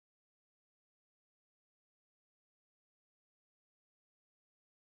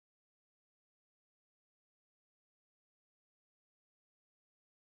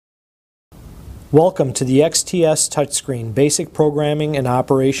Welcome to the XTS Touchscreen Basic Programming and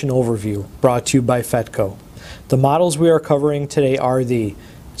Operation Overview, brought to you by FETCO. The models we are covering today are the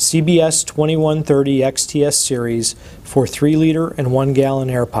CBS 2130 XTS series for 3-liter and 1-gallon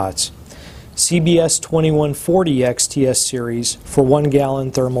air pots, CBS 2140 XTS series for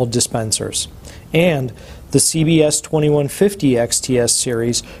 1-gallon thermal dispensers, and the CBS 2150 XTS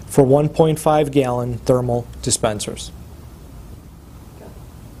series for 1.5-gallon thermal dispensers.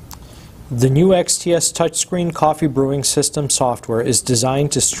 The new XTS Touchscreen Coffee Brewing System software is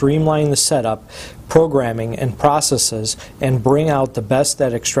designed to streamline the setup, programming, and processes and bring out the best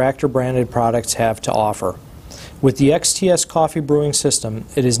that Extractor branded products have to offer. With the XTS Coffee Brewing System,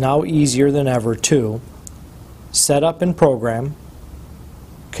 it is now easier than ever to set up and program,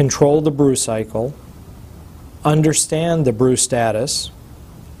 control the brew cycle, understand the brew status,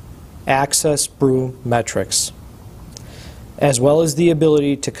 access brew metrics, as well as the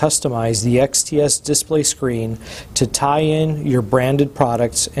ability to customize the XTS display screen to tie in your branded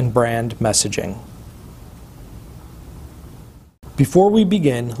products and brand messaging. Before we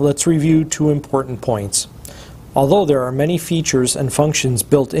begin, let's review two important points. Although there are many features and functions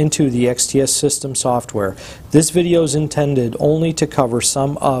built into the XTS system software, this video is intended only to cover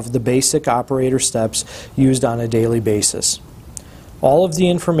some of the basic operator steps used on a daily basis. All of the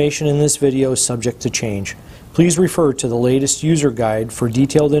information in this video is subject to change. Please refer to the latest user guide for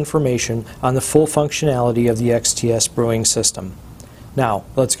detailed information on the full functionality of the XTS brewing system. Now,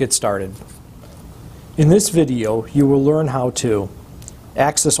 let's get started. In this video, you will learn how to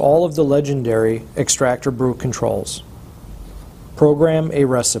access all of the legendary Extractor brew controls, program a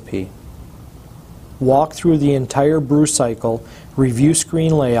recipe, walk through the entire brew cycle, review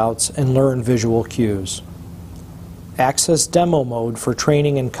screen layouts, and learn visual cues, access demo mode for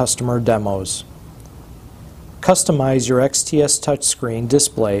training and customer demos, customize your XTS touchscreen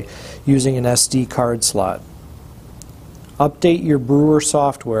display using an SD card slot, update your Brewer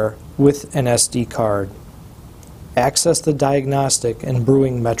software with an SD card, access the diagnostic and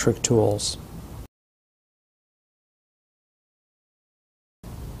brewing metric tools.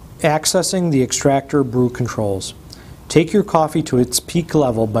 Accessing the Extractor brew controls. Take your coffee to its peak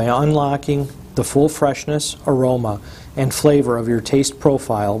level by unlocking the full freshness, aroma, and flavor of your taste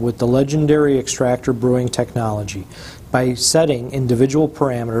profile with the legendary Extractor brewing technology by setting individual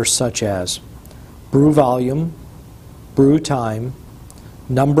parameters such as brew volume, brew time,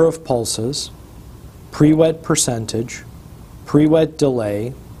 number of pulses, pre-wet percentage, pre-wet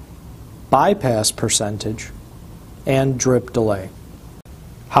delay, bypass percentage, and drip delay.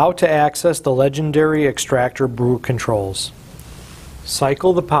 How to access the legendary Extractor brew controls.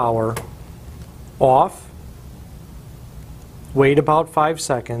 Cycle the power off, wait about 5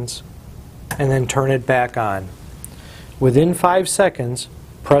 seconds, and then turn it back on. Within 5 seconds,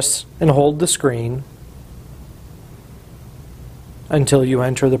 press and hold the screen until you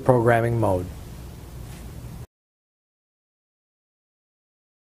enter the programming mode.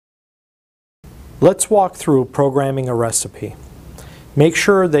 Let's walk through programming a recipe. Make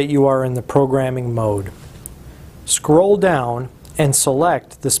sure that you are in the programming mode. Scroll down and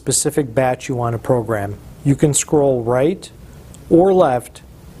select the specific batch you want to program. You can scroll right or left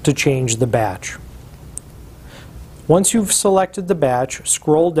to change the batch. Once you've selected the batch,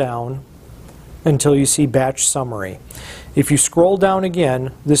 scroll down until you see batch summary. If you scroll down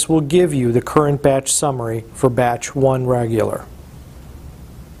again, this will give you the current batch summary for batch 1 regular.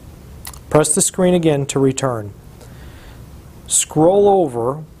 Press the screen again to return. Scroll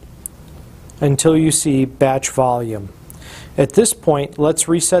over until you see batch volume. At this point, let's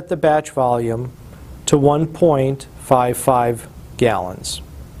reset the batch volume to 1.55 gallons.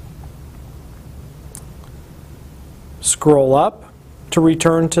 Scroll up to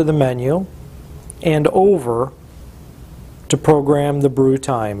return to the menu and over to program the brew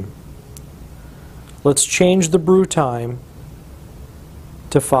time. Let's change the brew time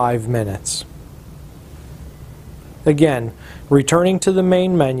to 5 minutes. Again, returning to the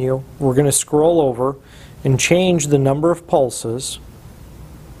main menu, we're going to scroll over and change the number of pulses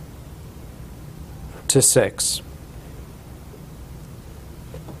to 6.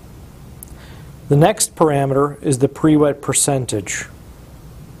 The next parameter is the pre-wet percentage.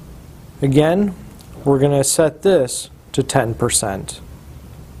 Again, we're going to set this to 10%.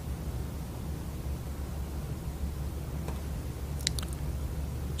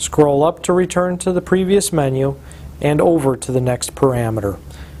 Scroll up to return to the previous menu and over to the next parameter.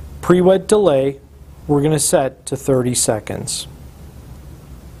 Pre-wet delay, we're going to set to 30 seconds.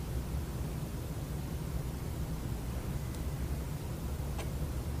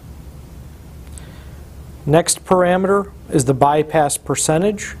 Next parameter is the bypass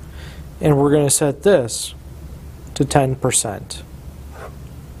percentage, and we're going to set this to 10%.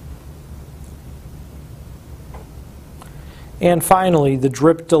 And finally, the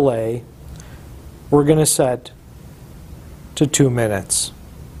drip delay, we're going to set to 2 minutes.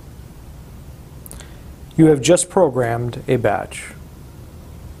 You have just programmed a batch.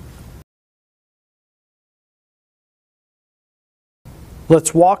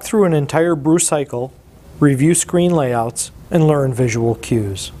 Let's walk through an entire brew cycle, review screen layouts, and learn visual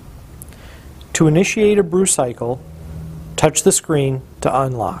cues. To initiate a brew cycle, touch the screen to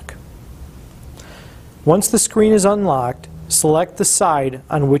unlock. Once the screen is unlocked, select the side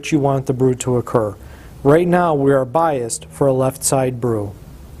on which you want the brew to occur. Right now we are biased for a left side brew.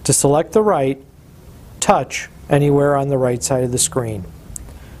 To select the right, touch anywhere on the right side of the screen.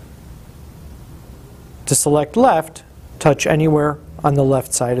 To select left, touch anywhere on the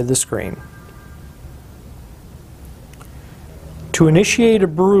left side of the screen. To initiate a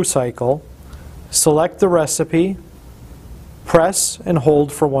brew cycle, select the recipe, press and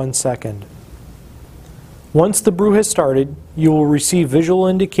hold for 1 second. Once the brew has started, you will receive visual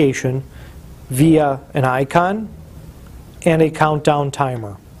indication via an icon and a countdown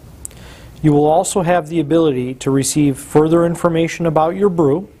timer. You will also have the ability to receive further information about your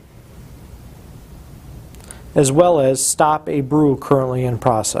brew, as well as stop a brew currently in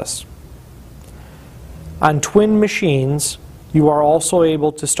process. On twin machines, you are also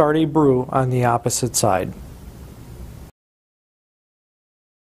able to start a brew on the opposite side.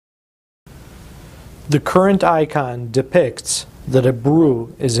 The current icon depicts that a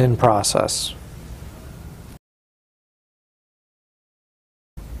brew is in process.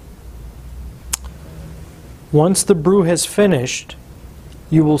 Once the brew has finished,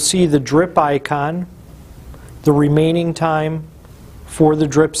 you will see the drip icon, the remaining time for the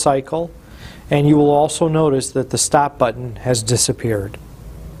drip cycle, and you will also notice that the stop button has disappeared.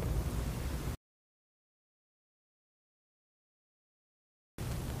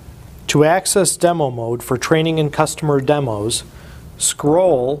 To access demo mode for training and customer demos,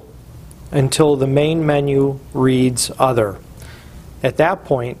 scroll until the main menu reads Other. At that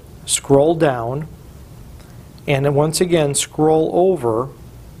point, scroll down and then once again scroll over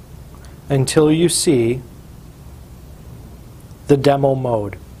until you see the demo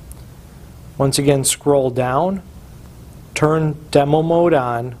mode. Once again scroll down, turn demo mode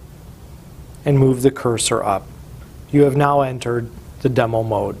on, and move the cursor up. You have now entered the demo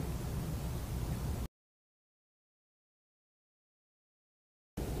mode.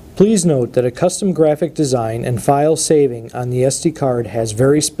 Please note that a custom graphic design and file saving on the SD card has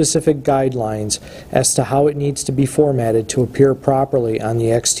very specific guidelines as to how it needs to be formatted to appear properly on the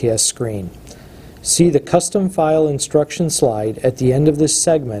XTS screen. See the custom file instruction slide at the end of this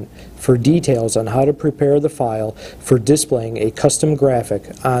segment for details on how to prepare the file for displaying a custom graphic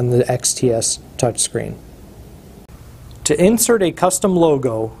on the XTS touchscreen. To insert a custom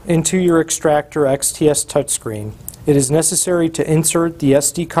logo into your Extractor XTS touchscreen, it is necessary to insert the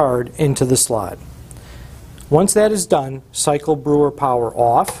SD card into the slot. Once that is done, cycle brewer power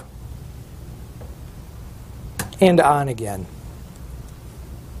off and on again.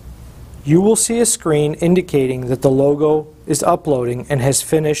 You will see a screen indicating that the logo is uploading and has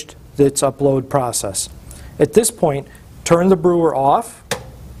finished its upload process. At this point, turn the brewer off,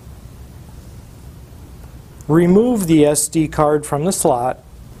 remove the SD card from the slot,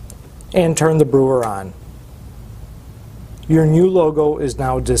 and turn the brewer on. Your new logo is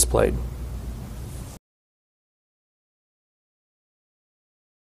now displayed.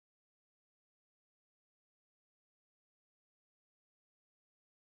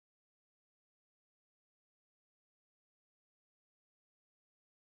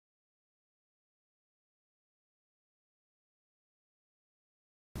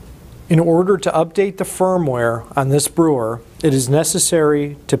 In order to update the firmware on this brewer, it is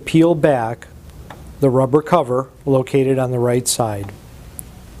necessary to peel back the rubber cover located on the right side.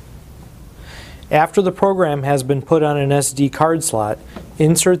 After the program has been put on an SD card slot,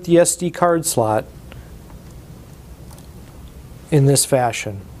 insert the SD card slot in this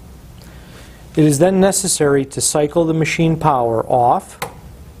fashion. It is then necessary to cycle the machine power off,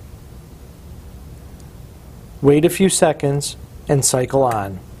 wait a few seconds, and cycle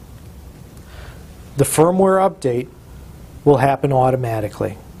on. The firmware update will happen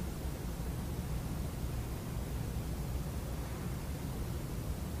automatically.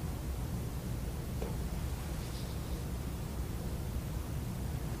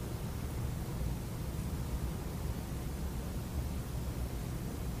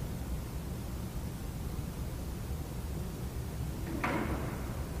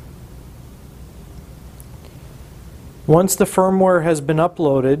 Once the firmware has been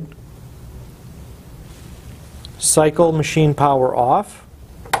uploaded, Cycle machine power off.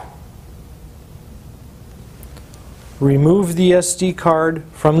 Remove the SD card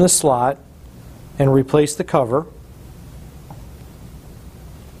from the slot and replace the cover.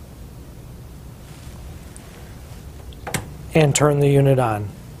 And turn the unit on.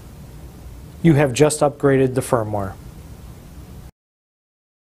 You have just upgraded the firmware.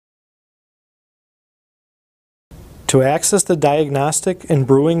 To access the diagnostic and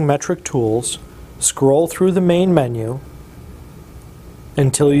brewing metric tools, scroll through the main menu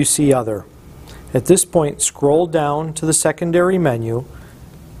until you see Other. At this point, scroll down to the secondary menu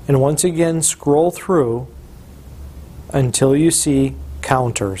and once again scroll through until you see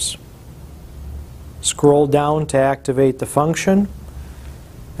Counters. Scroll down to activate the function,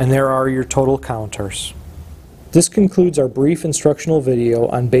 and there are your total counters. This concludes our brief instructional video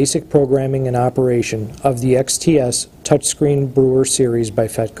on basic programming and operation of the XTS touchscreen brewer series by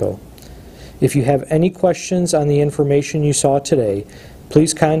FETCO. If you have any questions on the information you saw today,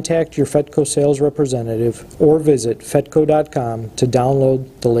 please contact your FETCO sales representative or visit fetco.com to download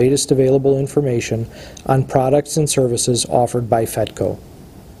the latest available information on products and services offered by FETCO.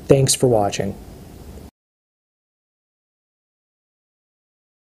 Thanks for watching.